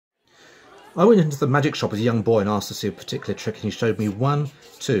I went into the magic shop as a young boy and asked to see a particular trick, and he showed me 1,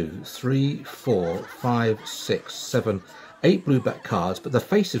 2, 3, 4, 5, 6, 7, 8 blue back cards, but the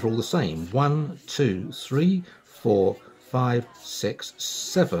faces were all the same. 1, 2, 3, 4, 5, 6,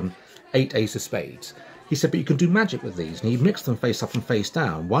 7, 8 ace of spades. He said, but you can do magic with these, and he mixed them face up and face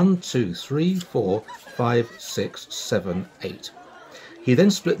down. 1, 2, 3, 4, 5, 6, 7, 8. He then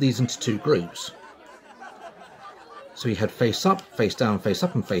split these into 2 groups. So he had face up, and face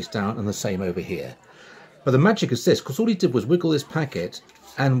down, and the same over here. But the magic is this, because all he did was wiggle this packet,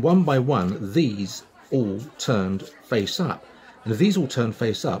 and one by one, these all turned face up. And if these all turned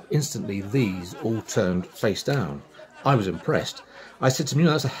face up, instantly these all turned face down. I was impressed. I said to him, you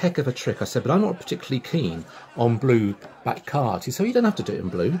know, that's a heck of a trick. I said, but I'm not particularly keen on blue back cards. He said, well, you don't have to do it in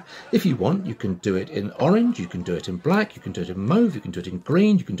blue. If you want, you can do it in orange, you can do it in black, you can do it in mauve, you can do it in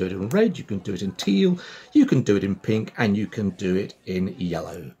green, you can do it in red, you can do it in teal, you can do it in pink, and you can do it in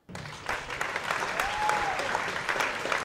yellow.